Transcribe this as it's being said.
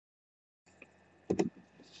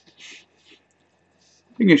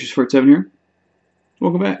Hey, Anxious47 here.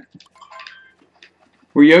 Welcome back.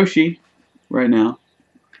 We're Yoshi right now.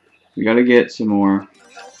 We gotta get some more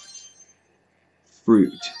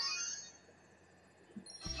fruit.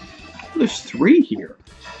 There's 3 here.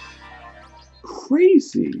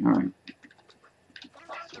 Crazy.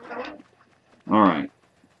 Alright.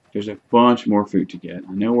 There's a bunch more fruit to get.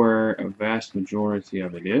 I know where a vast majority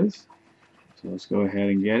of it is. So let's go ahead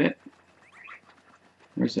and get it.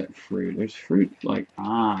 Where's that fruit? There's fruit like,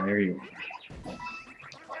 there you are.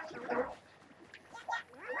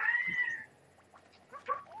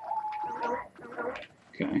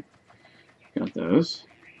 Okay. Got those.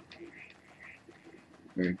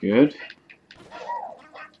 Very good.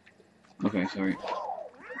 Okay, sorry.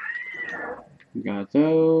 We got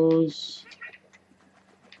those.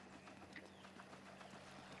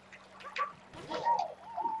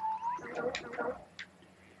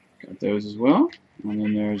 Got those as well. And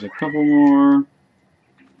then there's a couple more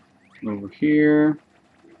over here.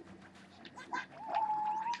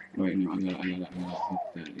 Oh, wait, no, I gotta hit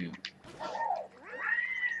that, yeah.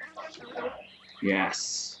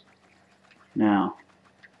 Yes. Now,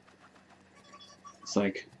 it's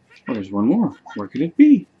like, oh, there's one more. Where could it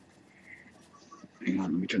be? Hang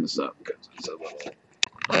on, let me turn this up.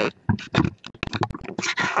 I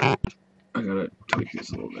gotta tweak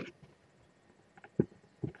this a little bit.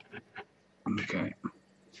 Okay.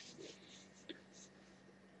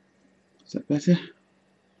 Is that better?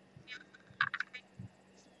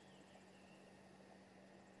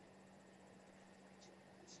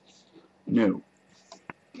 No.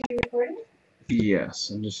 Are you recording? Yes,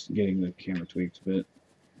 I'm just getting the camera tweaked a bit.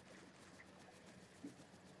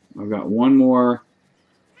 I've got one more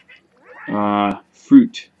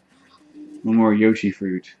fruit. One more Yoshi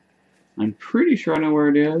fruit. I'm pretty sure I know where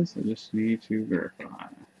it is. I just need to verify.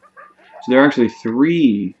 So there are actually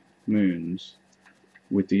 3 moons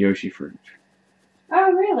with the Yoshi fruit.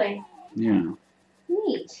 Oh, really? Yeah.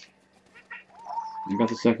 Neat. I got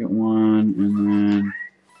the second one, and then...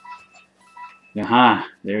 Aha!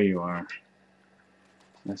 There you are.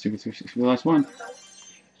 That's the last one.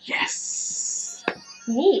 Yes!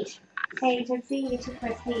 Neat. Hey, Tootsie, you took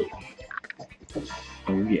my seat.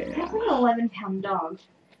 Oh, yeah. That's like an 11-pound dog.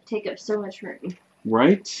 Take up so much room.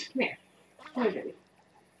 Right? Come here. Come here, baby.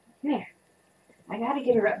 Come here. I gotta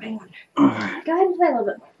get her up. Hang on. Alright. Go ahead and play a little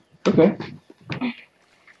bit more. Okay.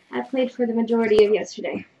 I played for the majority of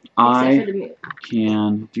yesterday. Except I for the moon.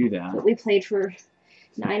 can do that. But we played for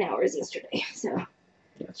 9 hours yesterday, so.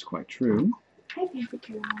 That's quite true. Hi, Baby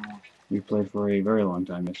Girl. We played for a very long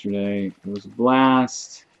time yesterday. It was a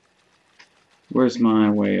blast. Where's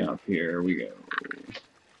my way up? Here we go.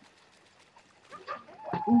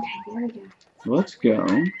 Okay, there we go. Let's go.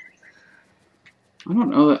 I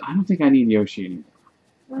don't know that. I don't think I need Yoshi anymore.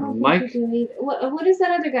 I don't Like- think you do either. What does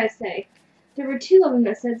that other guy say? There were 2 of them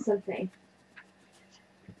that said something.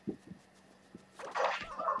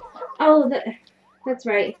 Oh, that's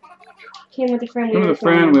right. Came with a friend. Come with a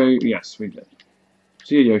friend. Yes, we did.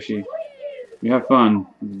 See you, Yoshi. You have fun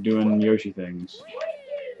doing Yoshi things.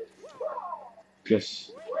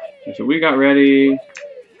 Just so we got ready.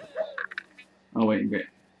 Oh wait, great.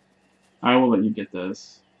 I will let you get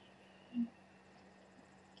this.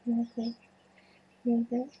 Can I play? You want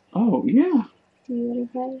to play? Oh yeah. Do you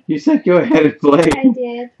want to play? You said go ahead and play. I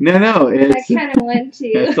did. No, I it's kind of want to.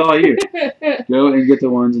 it's all you. Go and get the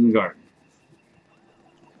ones in the garden.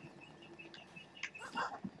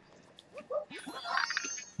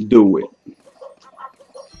 Do it.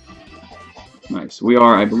 Nice. We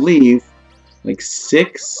are, I believe, like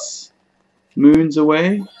 6 moons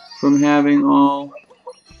away from having all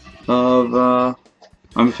of,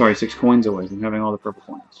 I'm sorry, 6 coins away from having all the purple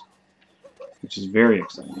coins. Which is very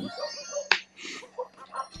exciting.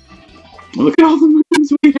 Look at all the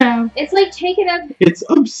moons we have! It's like taking up. It's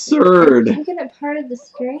absurd! It's taking up part of the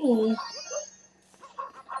screen.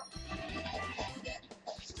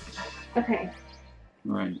 Okay.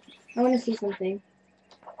 Right. I want to see something.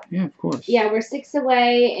 Yeah, of course. Yeah, we're 6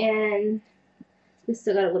 away, and we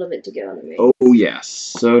still got a little bit to go on the moon. Oh, yes.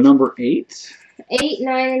 So, number 8. 8,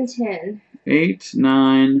 9, and 10. 8,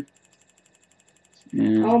 9,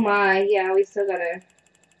 and... Oh my, yeah, we still got a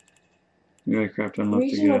we got a crap ton left to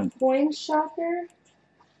regional get. coin shopper.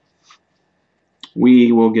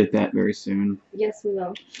 We will get that very soon. Yes, we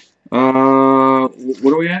will.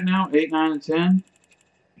 What are we at now? 8, 9, and 10?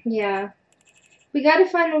 Yeah. We gotta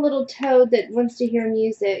find the little toad that wants to hear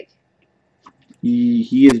music.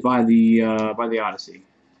 He is by the Odyssey.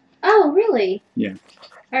 Oh, really? Yeah.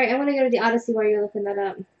 Alright, I want to go to the Odyssey while you're looking that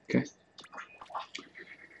up. Okay.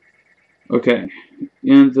 Okay.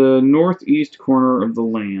 In the northeast corner of the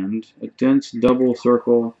land, a dense double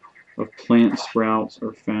circle of plant sprouts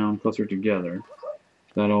are found closer together.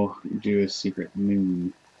 That'll do a secret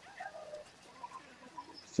moon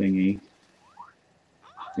thingy.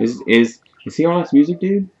 Is he all this music,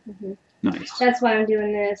 dude? Mm-hmm. Nice. That's why I'm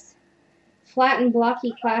doing this. Flat and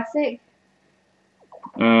blocky classic.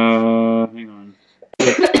 Hang on.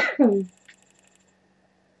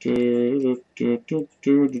 Do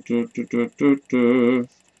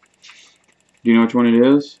you know which one it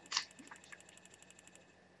is?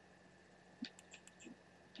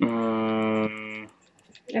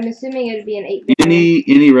 I'm assuming it'd be an 8-bit.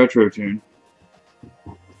 Any retro tune.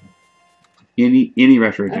 Any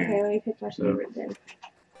retro tune. Okay, let me pick my favorite then.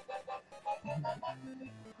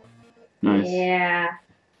 Nice. Yeah.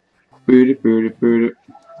 Boot it, boot it, boot it.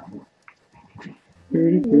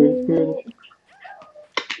 Boot it, boot it, boot it.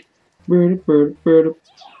 Boot it, boot it, boot it.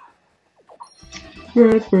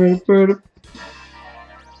 Boot it, boot it, boot it.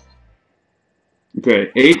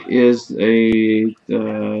 Okay, 8 is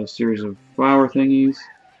a series of flower thingies.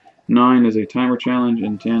 9 is a timer challenge,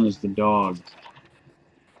 and 10 is the dog.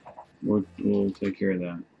 We'll take care of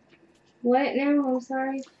that. What now? I'm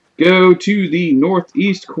sorry. Go to the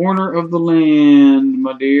northeast corner of the land,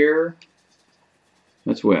 my dear.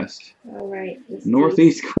 That's west. All right.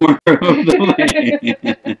 Northeast corner of the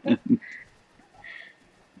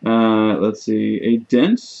land. Let's see. A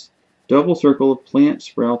dense double circle of plant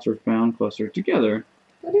sprouts are found closer together.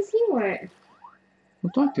 What does he want?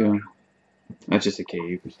 We'll talk to him. That's just a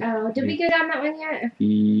cave. Oh, did we go down that one yet?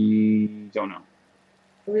 Don't know.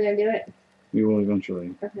 Are we gonna do it? We will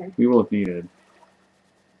eventually. Okay. We will if needed.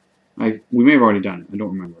 We may have already done it. I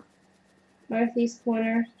don't remember. Northeast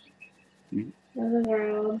corner of the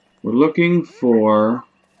world. We're looking for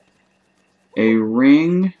a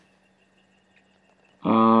ring,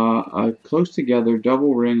 a close together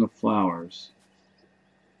double ring of flowers.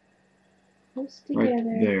 Close together.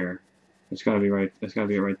 Right there. That's gotta be right. That's gotta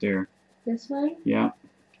be it right there. This one? Yeah.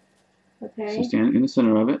 Okay. So stand in the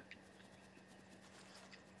center of it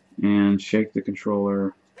and shake the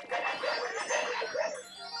controller.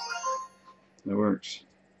 That works.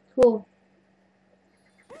 Cool.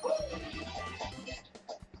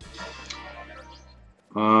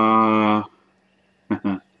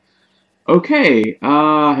 Okay.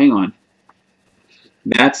 Hang on.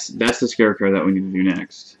 That's the scarecrow that we need to do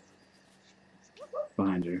next.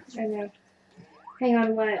 Behind you. I know. Hang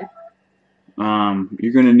on, what?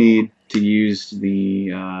 You're gonna need to use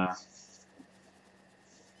the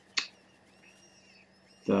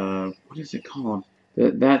what is it called?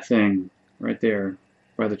 That thing right there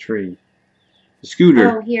by the tree. The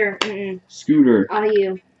scooter. Oh, here. Mm-mm. Scooter. All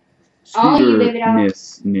you. All you, baby doll.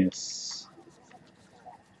 Ness.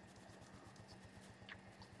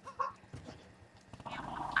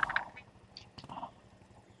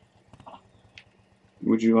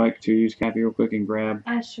 Would you like to use Cappy real quick and grab?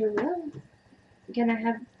 I sure will. Can I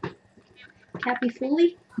have Cappy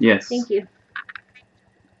fully? Yes. Thank you.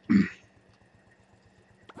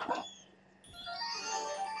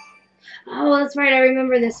 Oh, that's right. I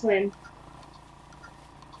remember this one.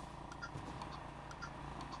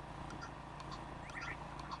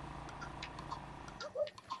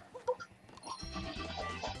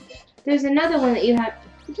 There's another one that you have.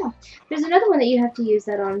 Yeah, there's another one that you have to use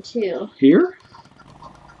that on too. Here?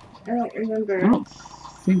 I don't remember. I don't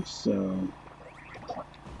think so.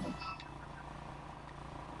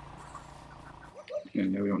 Okay,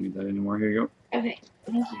 no, we don't need that anymore. Here you go. Okay.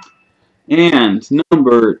 Thank you. And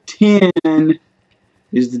number 10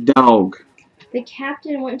 is the dog. The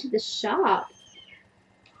captain went to the shop.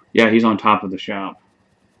 Yeah, he's on top of the shop.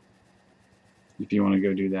 If you want to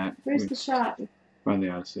go do that. Where's the shop? By the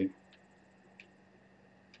Odyssey.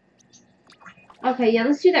 Okay, yeah,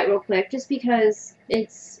 let's do that real quick, just because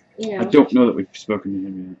it's, you know. I don't know that we've spoken to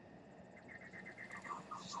him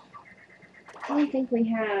yet. I don't think we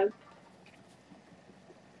have.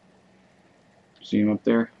 See him up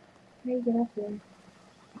there? How do you get up there?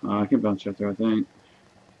 I can bounce you up there, I think.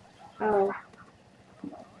 Oh.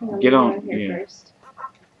 Hang Get on. Here Yeah. first.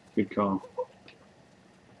 Good call.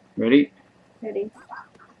 Ready? Ready.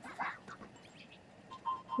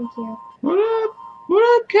 Thank you. What up? What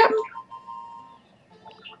up, Captain?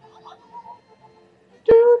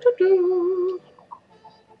 Do, do, do.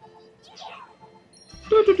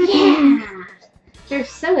 Do, do, do, do. Yeah! They're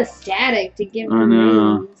so ecstatic to give I them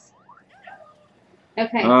know. names.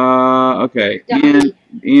 Okay. Okay. Doggy.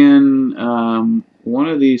 In one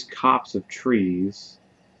of these copse of trees,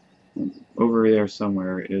 over there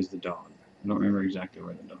somewhere, is the dog. I don't remember exactly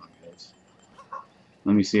where the dog is.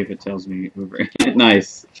 Let me see if it tells me.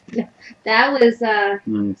 Nice. That was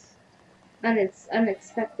Nice.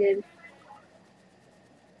 unexpected.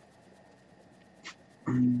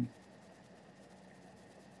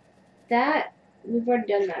 That we've already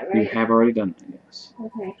done that, right? You have already done that, yes.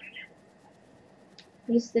 Okay.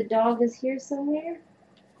 You said the dog is here somewhere?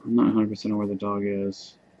 I'm not 100% where the dog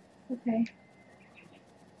is. Okay.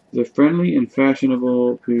 The friendly and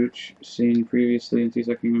fashionable pooch seen previously in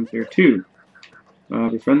Seaside Kingdom here too.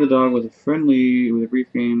 Befriend the dog with a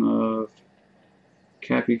brief game of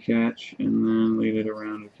Cappy Catch, and then lead it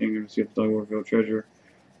around the kingdom to see if the dog will reveal treasure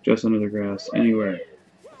just under the grass, anywhere.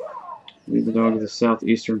 Lead the dog to the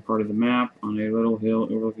southeastern part of the map on a little hill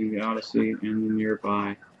overlooking the Odyssey and the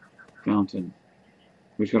nearby fountain.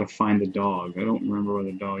 We just gotta find the dog. I don't remember where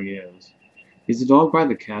the dog is. Is the dog by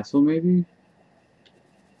the castle, maybe?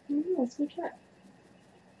 Let's go check.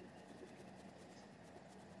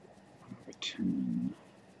 Number 10.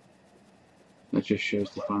 That just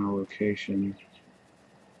shows the final location.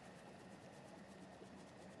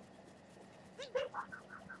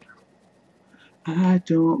 I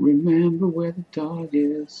don't remember where the dog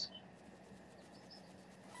is.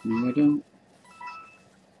 No, I don't.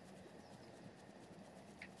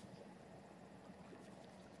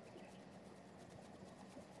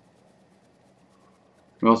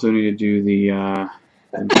 We also need to do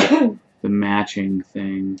the matching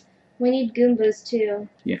thing. We need Goombas too.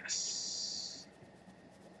 Yes.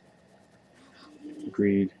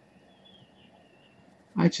 Agreed.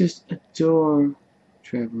 I just adore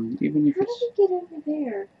traveling, even if How it's... did we get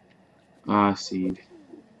over there? Seed.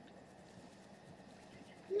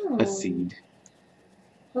 No. A seed.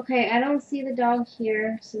 Okay, I don't see the dog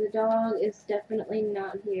here, so the dog is definitely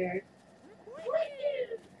not here.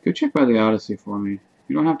 Go check by the Odyssey for me.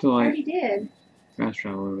 You don't have to, I like, already did. fast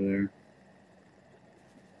travel over there.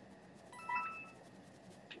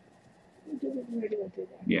 We already went through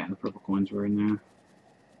there. Yeah, the purple coins were in there.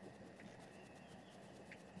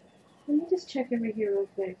 Let me just check over here real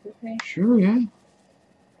quick, okay? Sure, yeah.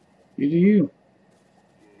 You do you.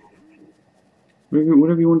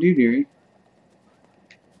 Whatever you want to do, dearie.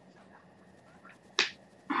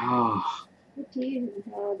 Ah. What do you...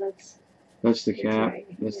 Oh, That's the cap. right,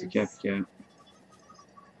 That's yes. the cap.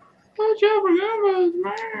 Watch out for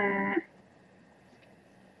Goombas!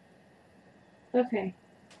 Okay.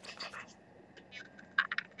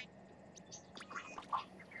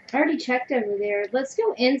 I already checked over there. Let's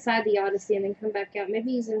go inside the Odyssey and then come back out.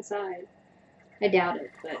 Maybe he's inside. I doubt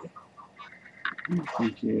it, but... I don't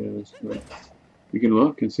think he is, but we can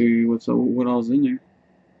look and see what all's in there.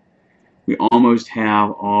 We almost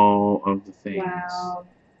have all of the things. Wow.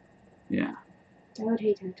 Yeah. I would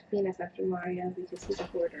hate to have to clean up after Mario because he's a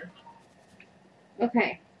hoarder.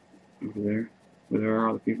 Okay. Over there. Where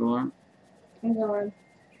all the people are. I'm going.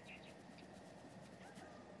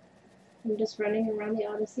 I'm just running around the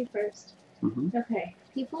Odyssey first. Okay.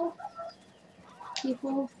 People.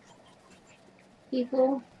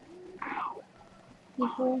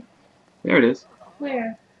 There it is.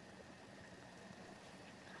 Where?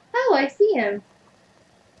 Oh, I see him.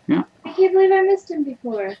 Yeah. I can't believe I missed him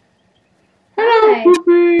before. Hello, Hi.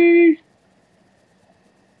 Poopy!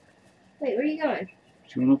 Wait, where are you going?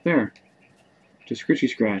 She's going up there. To Scritchy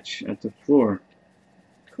Scratch at the floor.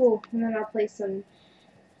 Cool. And then I'll play some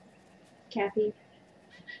Cappy.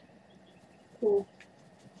 Cool.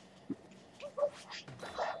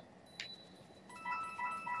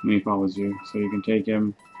 And he follows you, so you can take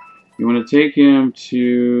him. You want to take him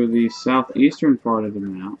to the southeastern part of the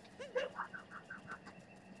map.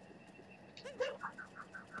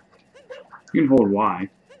 You can hold Y,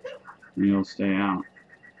 and he'll stay out.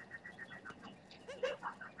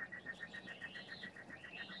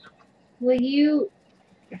 Will you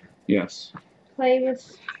Yes. play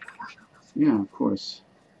with... Yeah, of course.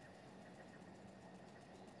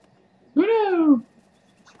 Oh no!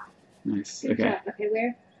 Nice. Good Okay. job. Okay,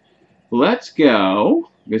 where? Let's go.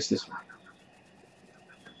 It's this way.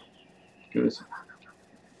 Go this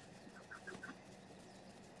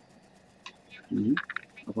way.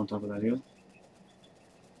 Up on top of that hill.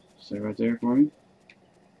 Stay right there for me.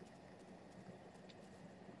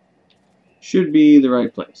 Should be the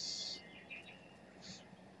right place.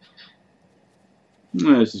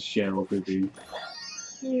 Oh, this is Shadow Poopy.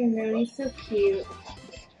 No, he's so cute.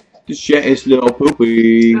 The shyest little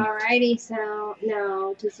Poopy. Alrighty, so...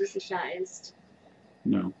 No, this is the shyest.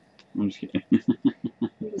 No, I'm just kidding. I'm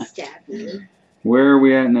just stab you. Where are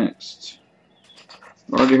we at next?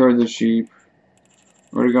 Already heard the sheep.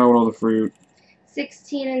 Already got all the fruit.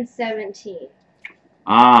 16 and 17.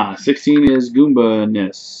 16 is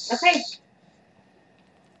Goomba-ness. Okay.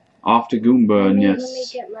 Off to Goomba, Let me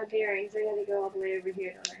yes. get my bearings. I gotta go all the way over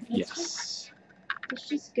here, don't I? Yes. Let's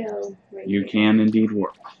just go right You here. can indeed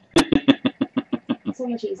work. It's so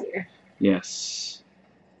much easier. Yes.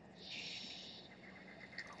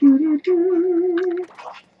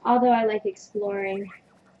 Although I like exploring.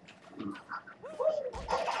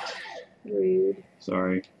 Rude.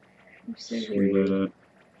 Sorry. I'm so Screwed rude. that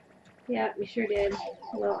Yeah, you sure did.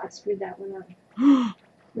 Well, I screwed that one up. up.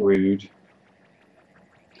 Rude.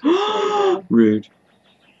 go. Rude.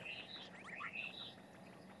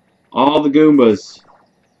 All the Goombas.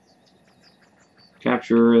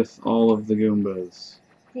 Captureth all of the Goombas.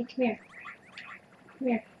 Hey, come here. Come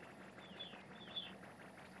here.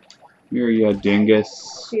 Here you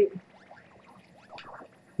dingus. Shoot.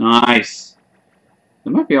 Nice. That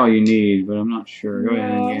might be all you need, but I'm not sure. Go No,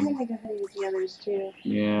 ahead I'm and gonna go ahead and get the others too.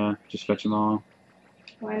 yeah, just fetch them all.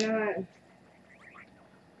 Why not?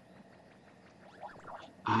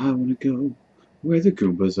 I wanna go where the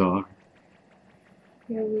Goombas are.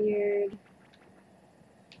 You're weird.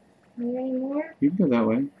 Are there any more? You can go that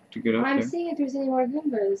way to get up I'm there. seeing if there's any more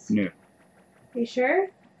Goombas. No. Are you sure?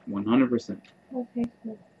 100%. Okay,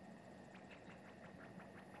 cool.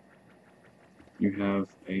 You have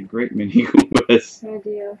a great many Goombas. I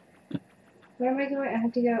do. Where am I going? I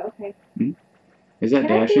have to go. Okay. Is that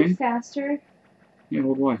Can I dashing? go faster? Yeah,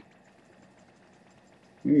 hold Y.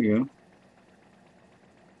 There you go.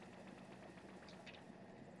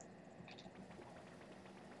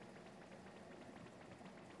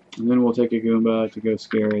 And then we'll take a Goomba to go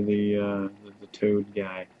scare the toad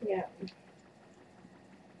guy. Yeah.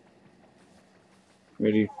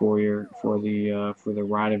 Ready for the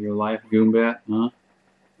ride of your life, Goomba? Huh?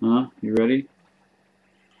 Huh? You ready?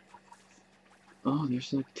 Oh,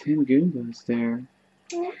 there's like 10 Goombas there.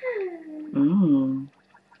 Oh.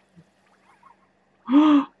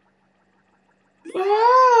 Ah!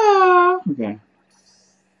 Okay.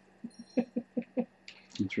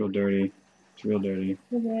 It's real dirty. It's real dirty.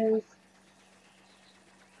 It is.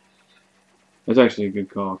 That's actually a good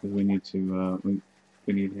call because we need to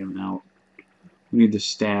we need him out. We need the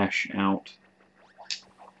stash out.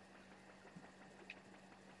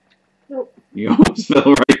 Nope. You almost fell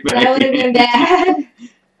right back. That would have been bad.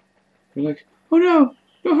 You're like, oh no,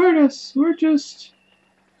 don't hurt us. We're just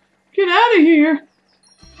get out of here.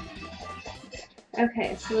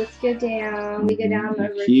 Okay, so let's go down. We go down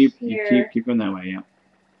over You here. keep going that way, yeah.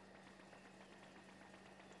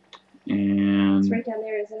 And It's right down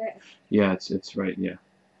there, isn't it? yeah, it's right, yeah.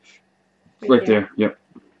 Right There, yep.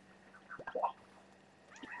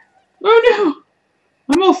 Oh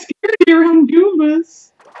no! I'm all scared here around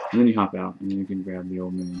Goombas. And then you hop out, and then you can grab the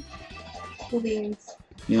old moon. Cool beans.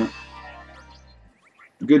 Yeah.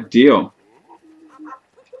 Good deal.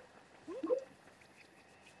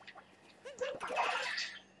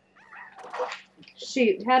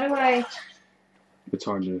 Shoot, how do I... It's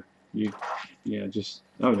hard to just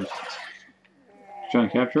trying to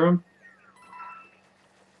capture him.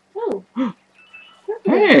 Oh.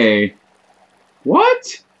 Hey!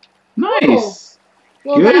 What? Nice!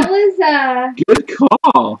 Well, Good. that was, Good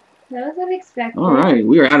call! that was unexpected. Alright,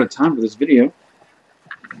 we are out of time for this video.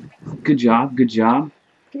 Good job, good job.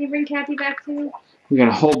 Can you bring Kathy back to me? We got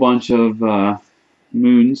a whole bunch of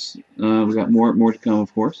moons. We got more to come,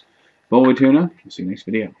 of course. Bowlway Tuna. We'll see you next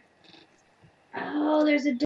video. Oh, there's a